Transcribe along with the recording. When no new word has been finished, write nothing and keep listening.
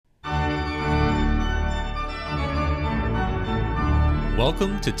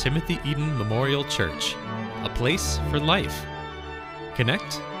Welcome to Timothy Eden Memorial Church, a place for life.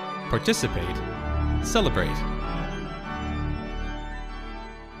 Connect, participate, celebrate.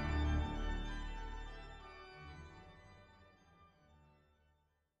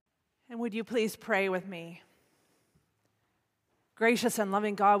 And would you please pray with me? Gracious and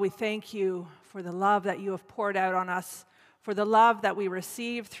loving God, we thank you for the love that you have poured out on us, for the love that we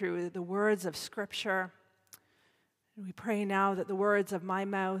receive through the words of Scripture. And we pray now that the words of my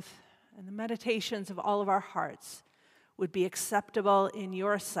mouth and the meditations of all of our hearts would be acceptable in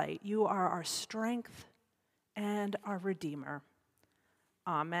your sight. You are our strength and our Redeemer.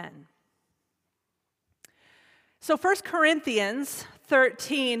 Amen. So 1 Corinthians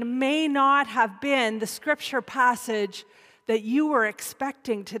 13 may not have been the scripture passage that you were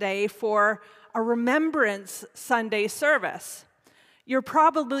expecting today for a Remembrance Sunday service. You're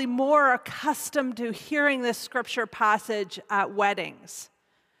probably more accustomed to hearing this scripture passage at weddings,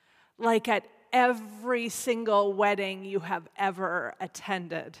 like at every single wedding you have ever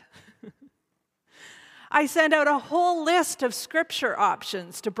attended. I sent out a whole list of scripture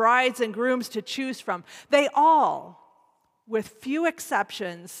options to brides and grooms to choose from. They all, with few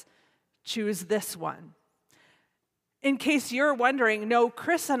exceptions, choose this one. In case you're wondering, no,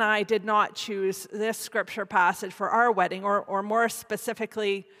 Chris and I did not choose this scripture passage for our wedding, or more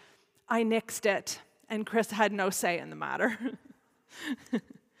specifically, I nixed it, and Chris had no say in the matter.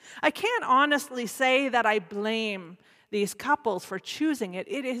 I can't honestly say that I blame these couples for choosing it.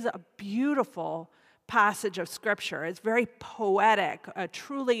 It is a beautiful passage of Scripture. It's very poetic, a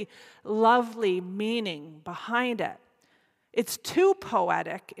truly lovely meaning behind it. It's too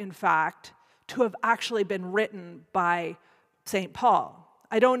poetic, in fact, to have actually been written by St. Paul.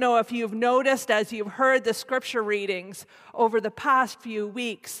 I don't know if you've noticed as you've heard the Scripture readings over the past few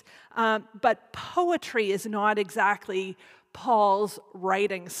weeks, but poetry is not exactly Paul's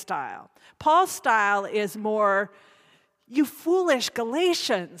writing style. Paul's style is more, "You foolish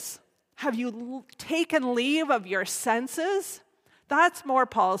Galatians, have you taken leave of your senses?" That's more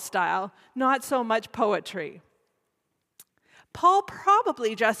Paul's style, not so much poetry. Paul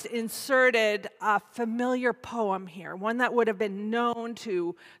probably just inserted a familiar poem here, one that would have been known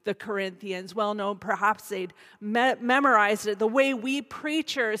to the Corinthians, well known, perhaps they'd memorized it, the way we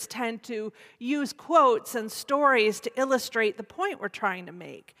preachers tend to use quotes and stories to illustrate the point we're trying to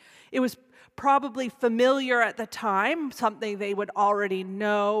make. It was probably familiar at the time, something they would already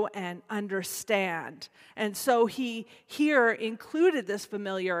know and understand. And so he here included this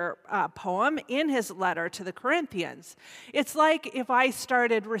familiar poem in his letter to the Corinthians. It's like if I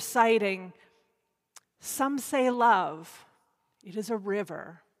started reciting, "Some say love, it is a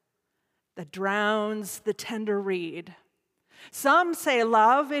river that drowns the tender reed. Some say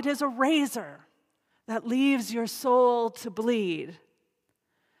love, it is a razor that leaves your soul to bleed.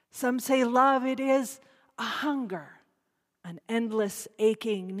 Some say love, it is a hunger, an endless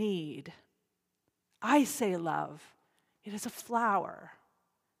aching need. I say love, it is a flower,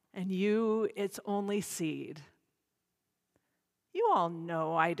 and you its only seed." You all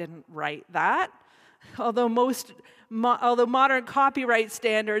know I didn't write that. Although modern copyright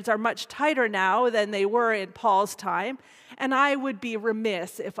standards are much tighter now than they were in Paul's time, and I would be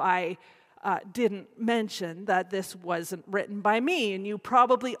remiss if I didn't mention that this wasn't written by me, and you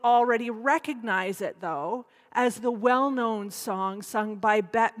probably already recognize it, though, as the well-known song sung by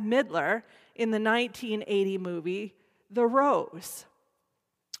Bette Midler in the 1980 movie, The Rose.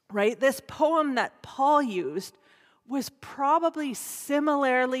 Right? This poem that Paul used was probably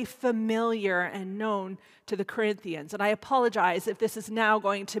similarly familiar and known to the Corinthians, and I apologize if this is now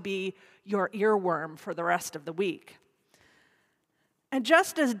going to be your earworm for the rest of the week. And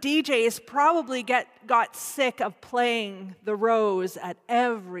just as DJs probably got sick of playing The Rose at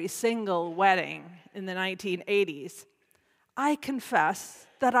every single wedding in the 1980s, I confess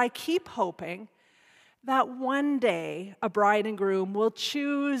that I keep hoping that one day a bride and groom will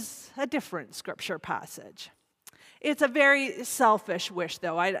choose a different scripture passage. It's a very selfish wish,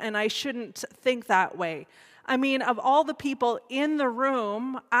 though, and I shouldn't think that way. I mean, of all the people in the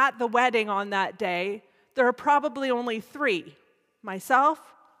room at the wedding on that day, there are probably only three: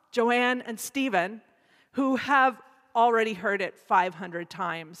 myself, Joanne, and Stephen, who have already heard it 500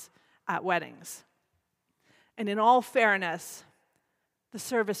 times at weddings. And in all fairness, the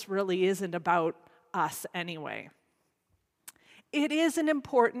service really isn't about us anyway. It is an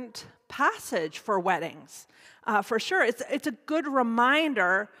important passage for weddings, for sure. It's a good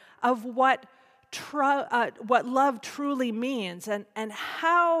reminder of what love truly means and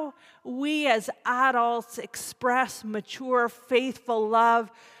how we as adults express mature, faithful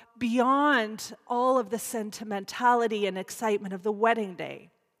love beyond all of the sentimentality and excitement of the wedding day.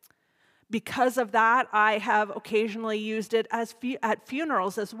 Because of that, I have occasionally used it at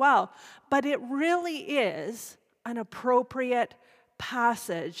funerals as well. But it really is an appropriate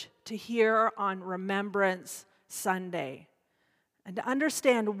passage to hear on Remembrance Sunday. And to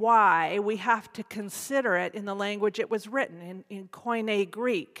understand why, we have to consider it in the language it was written, in Koine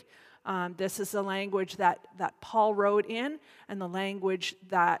Greek. This is the language that Paul wrote in and the language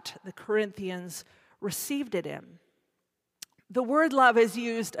that the Corinthians received it in. The word love is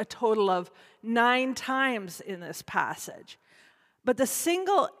used a total of 9 times in this passage. But the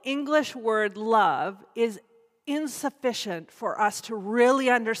single English word love is insufficient for us to really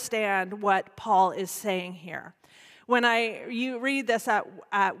understand what Paul is saying here. When you read this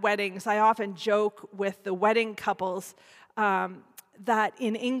at weddings, I often joke with the wedding couples that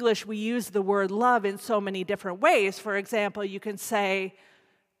in English we use the word love in so many different ways. For example, you can say,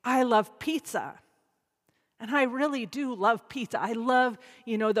 I love pizza. And I really do love pizza. I love,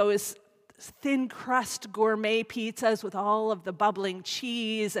 those thin crust gourmet pizzas with all of the bubbling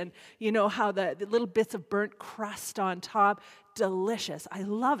cheese and, how the little bits of burnt crust on top. Delicious. I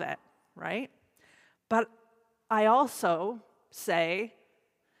love it, right? But I also say,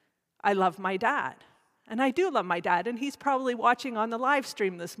 I love my dad. And I do love my dad, and he's probably watching on the live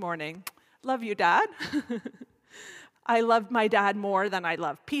stream this morning. Love you, Dad. I love my dad more than I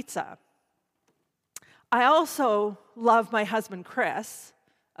love pizza. I also love my husband, Chris,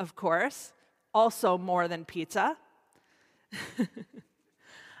 of course, also more than pizza.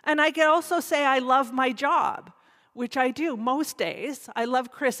 And I can also say I love my job, which I do most days. I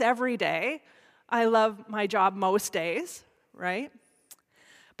love Chris every day. I love my job most days, right?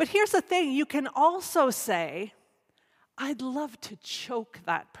 But here's the thing, you can also say, I'd love to choke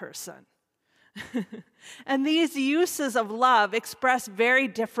that person. And these uses of love express very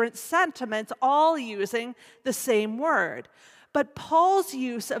different sentiments, all using the same word. But Paul's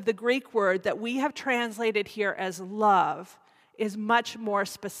use of the Greek word that we have translated here as love is much more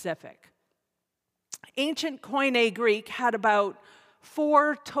specific. Ancient Koine Greek had about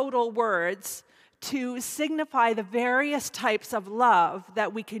 4 total words to signify the various types of love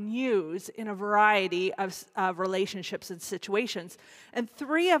that we can use in a variety of relationships and situations. And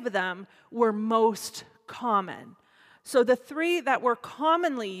 3 of them were most common. So the 3 that were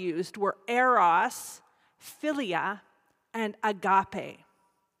commonly used were eros, philia, and agape.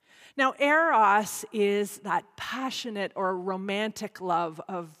 Now, eros is that passionate or romantic love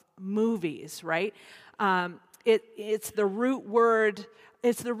of movies, right? It's the root word.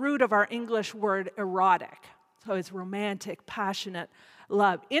 It's the root of our English word erotic. So it's romantic, passionate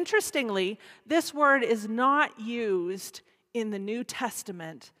love. Interestingly, this word is not used in the New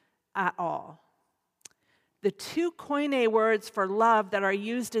Testament at all. The 2 Koine words for love that are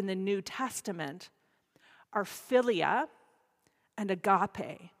used in the New Testament are philia and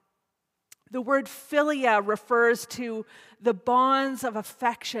agape. The word philia refers to the bonds of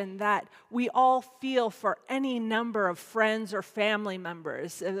affection that we all feel for any number of friends or family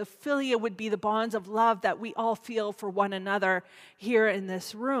members. The philia would be the bonds of love that we all feel for one another here in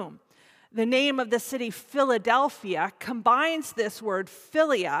this room. The name of the city Philadelphia combines this word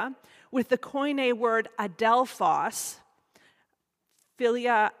philia with the Koine word adelphos,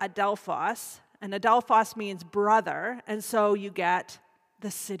 philia adelphos, and adelphos means brother, and so you get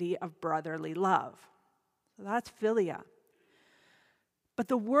the city of brotherly love. So that's philia. But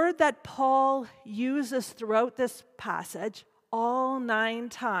the word that Paul uses throughout this passage, all 9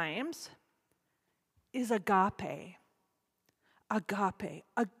 times, is agape. Agape.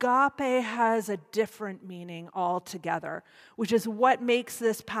 Agape has a different meaning altogether, which is what makes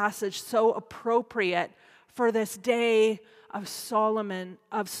this passage so appropriate for this day of solemn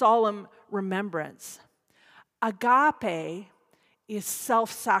remembrance. Agape is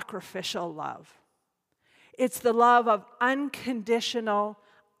self-sacrificial love. It's the love of unconditional,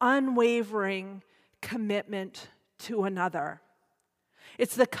 unwavering commitment to another.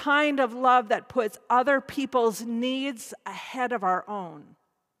 It's the kind of love that puts other people's needs ahead of our own.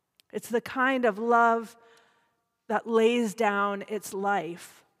 It's the kind of love that lays down its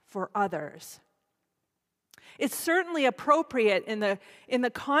life for others. It's certainly appropriate in the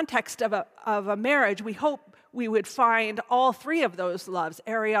context of a marriage. We hope we would find all 3 of those loves,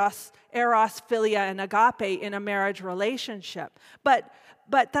 eros, philia, and agape, in a marriage relationship. But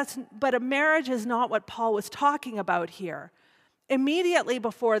a marriage is not what Paul was talking about here. Immediately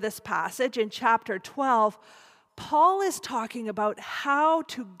before this passage, in chapter 12, Paul is talking about how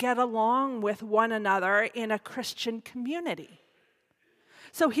to get along with one another in a Christian community.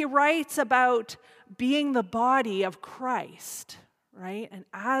 So he writes about being the body of Christ, right? And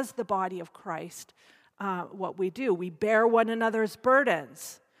as the body of Christ, what we do, we bear one another's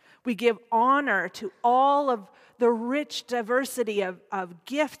burdens. We give honor to all of the rich diversity of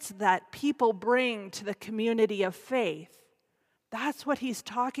gifts that people bring to the community of faith. That's what he's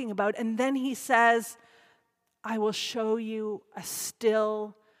talking about. And then he says, I will show you a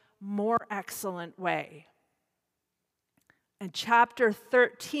still more excellent way. And chapter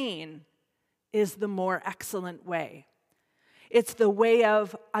 13 is the more excellent way. It's the way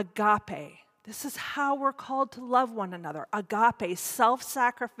of agape. This is how we're called to love one another. Agape,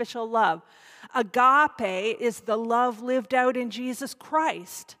 self-sacrificial love. Agape is the love lived out in Jesus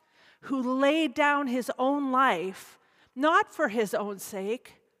Christ, who laid down his own life, not for his own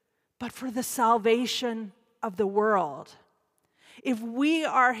sake, but for the salvation of the world. If we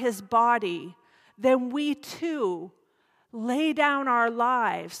are his body, then we too lay down our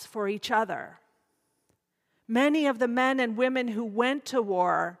lives for each other. Many of the men and women who went to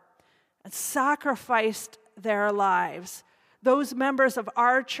war and sacrificed their lives, those members of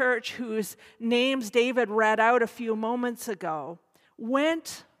our church whose names David read out a few moments ago,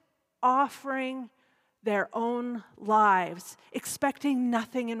 went offering their own lives, expecting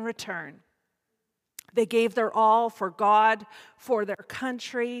nothing in return. They gave their all for God, for their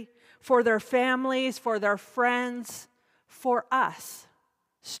country, for their families, for their friends, for us,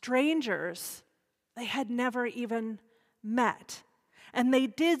 strangers they had never even met. And they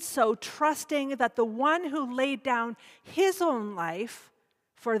did so trusting that the one who laid down his own life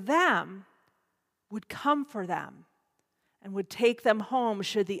for them would come for them and would take them home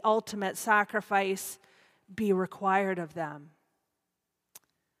should the ultimate sacrifice be required of them.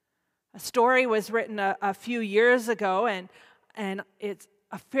 A story was written a few years ago, and it's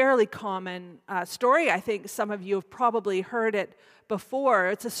a fairly common story. I think some of you have probably heard it before.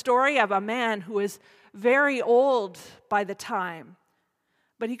 It's a story of a man who was very old by the time,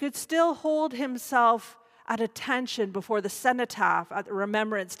 but he could still hold himself at attention before the cenotaph at the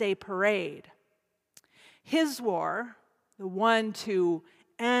Remembrance Day parade. His war, the one to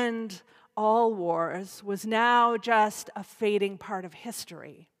end all wars, was now just a fading part of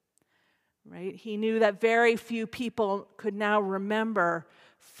history. Right? He knew that very few people could now remember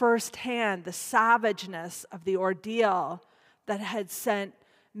firsthand the savageness of the ordeal that had sent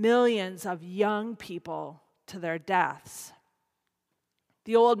millions of young people to their deaths.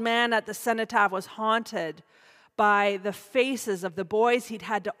 The old man at the cenotaph was haunted by the faces of the boys he'd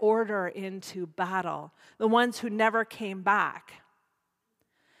had to order into battle, the ones who never came back.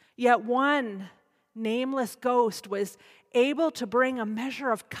 Yet one nameless ghost was able to bring a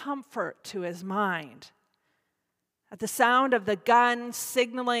measure of comfort to his mind. At the sound of the gun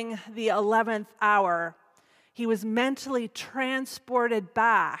signaling the 11th hour, he was mentally transported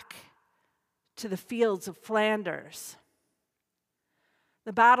back to the fields of Flanders.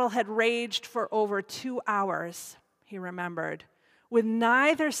 The battle had raged for over 2 hours, he remembered, with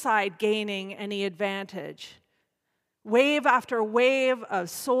neither side gaining any advantage. Wave after wave of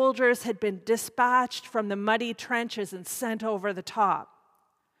soldiers had been dispatched from the muddy trenches and sent over the top.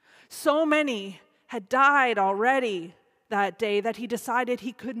 So many had died already that day that he decided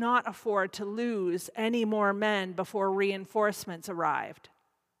he could not afford to lose any more men before reinforcements arrived.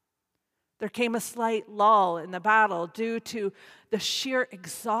 There came a slight lull in the battle due to the sheer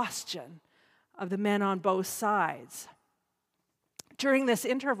exhaustion of the men on both sides. During this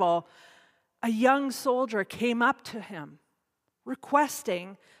interval, a young soldier came up to him,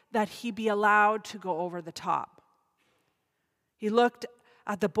 requesting that he be allowed to go over the top. He looked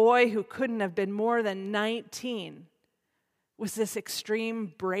at the boy who couldn't have been more than 19. Was this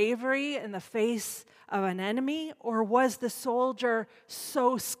extreme bravery in the face of an enemy, or was the soldier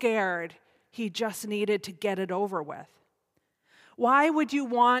so scared he just needed to get it over with? Why would you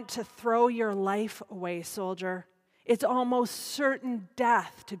want to throw your life away, soldier? It's almost certain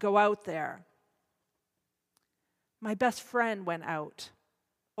death to go out there. My best friend went out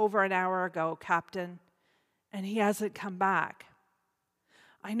over an hour ago, Captain, and he hasn't come back.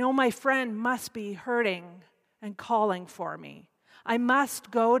 I know my friend must be hurting and calling for me. I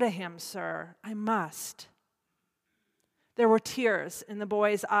must go to him, sir. I must. There were tears in the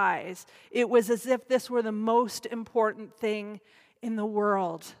boy's eyes. It was as if this were the most important thing in the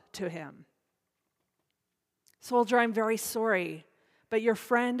world to him. Soldier, I'm very sorry, but your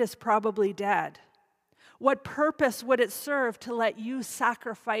friend is probably dead. What purpose would it serve to let you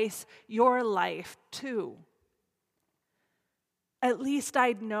sacrifice your life too? At least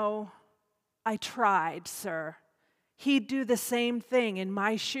I'd know I tried, sir. He'd do the same thing in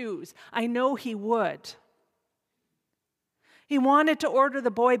my shoes. I know he would. He wanted to order the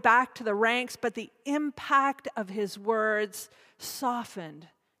boy back to the ranks, but the impact of his words softened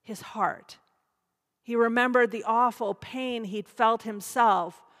his heart. He remembered the awful pain he'd felt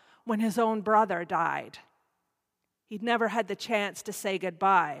himself when his own brother died. He'd never had the chance to say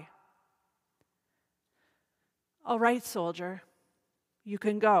goodbye. "All right, soldier, you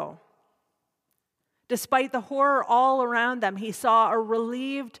can go." Despite the horror all around them, he saw a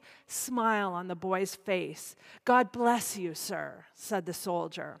relieved smile on the boy's face. "God bless you, sir," said the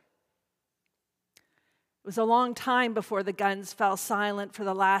soldier. It was a long time before the guns fell silent for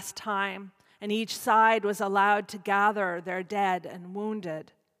the last time, and each side was allowed to gather their dead and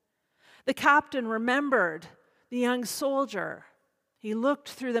wounded. The captain remembered the young soldier. He looked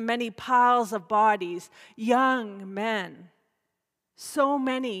through the many piles of bodies, young men, so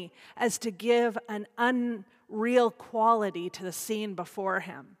many as to give an unreal quality to the scene before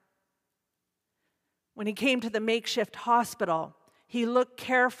him. When he came to the makeshift hospital, he looked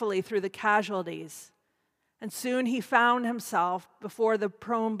carefully through the casualties, and soon he found himself before the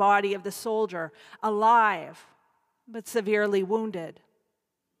prone body of the soldier, alive but severely wounded.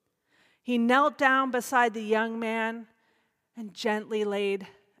 He knelt down beside the young man and gently laid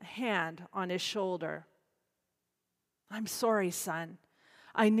a hand on his shoulder. "I'm sorry, son.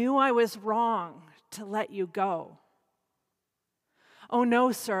 I knew I was wrong to let you go." "Oh,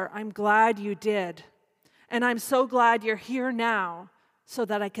 no, sir. I'm glad you did. And I'm so glad you're here now so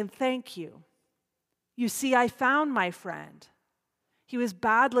that I can thank you. You see, I found my friend. He was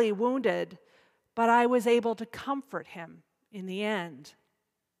badly wounded, but I was able to comfort him in the end.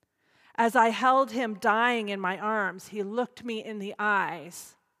 As I held him dying in my arms, he looked me in the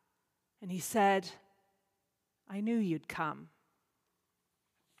eyes and he said, 'I knew you'd come.'"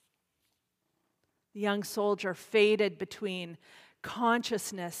 The young soldier faded between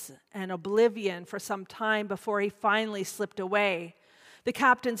consciousness and oblivion for some time before he finally slipped away. The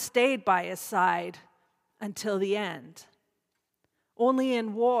captain stayed by his side until the end. Only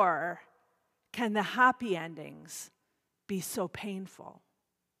in war can the happy endings be so painful.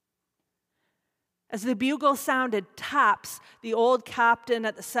 As the bugle sounded taps, the old captain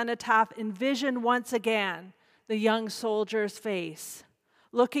at the cenotaph envisioned once again the young soldier's face.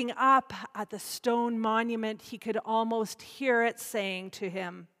 Looking up at the stone monument, he could almost hear it saying to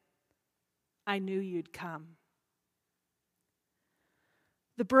him, "I knew you'd come."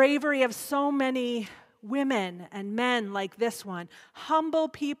 The bravery of so many women and men like this one, humble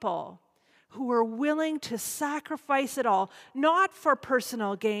people who were willing to sacrifice it all, not for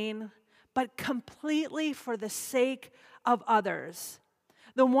personal gain, but completely for the sake of others.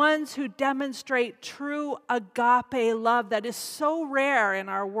 The ones who demonstrate true agape love that is so rare in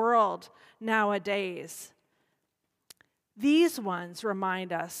our world nowadays. These ones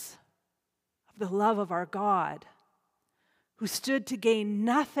remind us of the love of our God, who stood to gain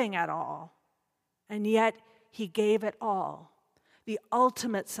nothing at all, and yet he gave it all, the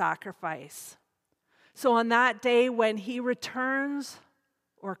ultimate sacrifice. So on that day when he returns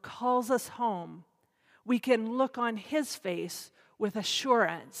or calls us home, we can look on his face with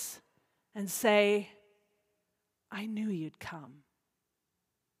assurance and say, "I knew you'd come."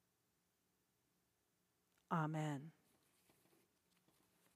 Amen.